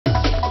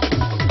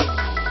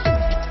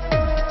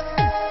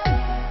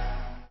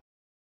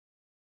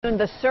afternoon,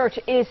 the search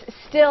is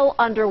still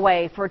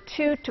underway for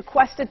two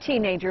Tequesta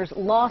teenagers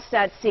lost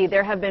at sea.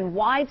 There have been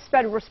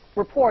widespread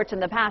reports in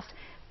the past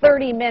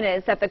 30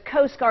 minutes that the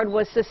Coast Guard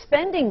was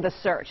suspending the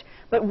search,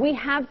 but we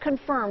have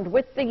confirmed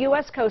with the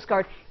U.S. Coast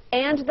Guard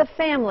and the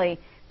family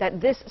that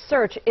this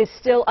search is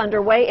still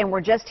underway, and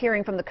we're just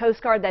hearing from the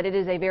Coast Guard that it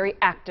is a very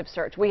active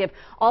search. We have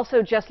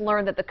also just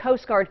learned that the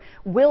Coast Guard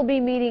will be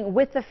meeting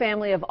with the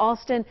family of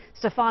Austin,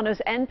 Stefanos,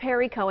 and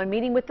Perry Cohen,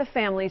 meeting with the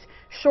families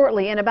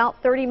shortly in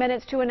about 30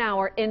 minutes to an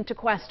hour in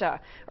Tequesta.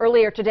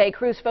 Earlier today,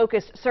 crews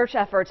focused search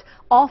efforts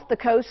off the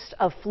coast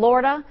of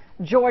Florida,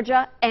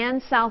 Georgia,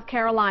 and South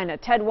Carolina.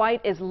 Ted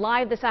White is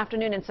live this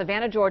afternoon in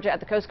Savannah, Georgia at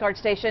the Coast Guard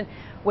station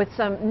with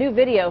some new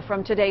video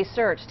from today's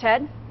search.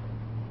 Ted?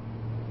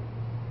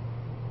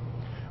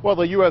 Well,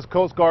 the U.S.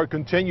 Coast Guard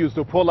continues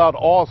to pull out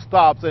all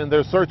stops in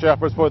their search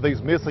efforts for these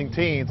missing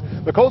teens.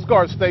 The Coast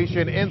Guard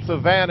station in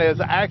Savannah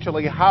is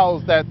actually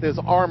housed at this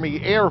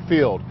Army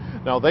airfield.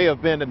 Now, they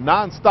have been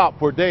nonstop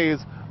for days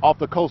off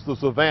the coast of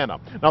Savannah.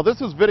 Now,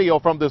 this is video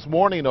from this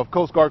morning of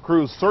Coast Guard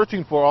crews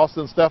searching for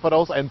Austin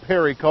Stefanos and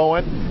Perry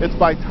Cohen. It's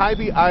by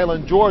Tybee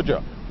Island,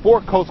 Georgia.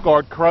 4 Coast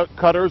Guard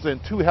cutters and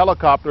 2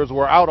 helicopters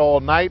were out all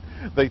night.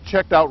 They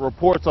checked out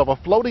reports of a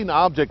floating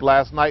object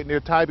last night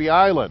near Tybee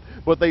Island,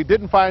 but they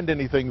didn't find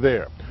anything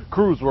there.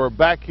 Crews were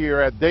back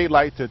here at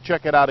daylight to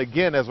check it out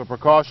again as a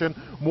precaution.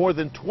 More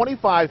than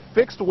 25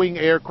 fixed-wing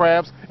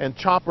aircrafts and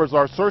choppers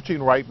are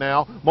searching right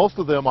now. Most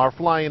of them are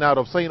flying out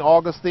of St.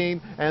 Augustine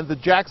and the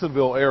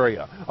Jacksonville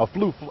area.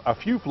 A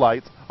few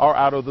flights are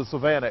out of the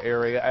Savannah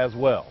area as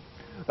well.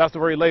 That's the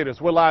very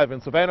latest. We're live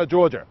in Savannah,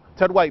 Georgia.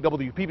 Ted White,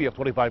 WPBF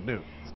 25 News.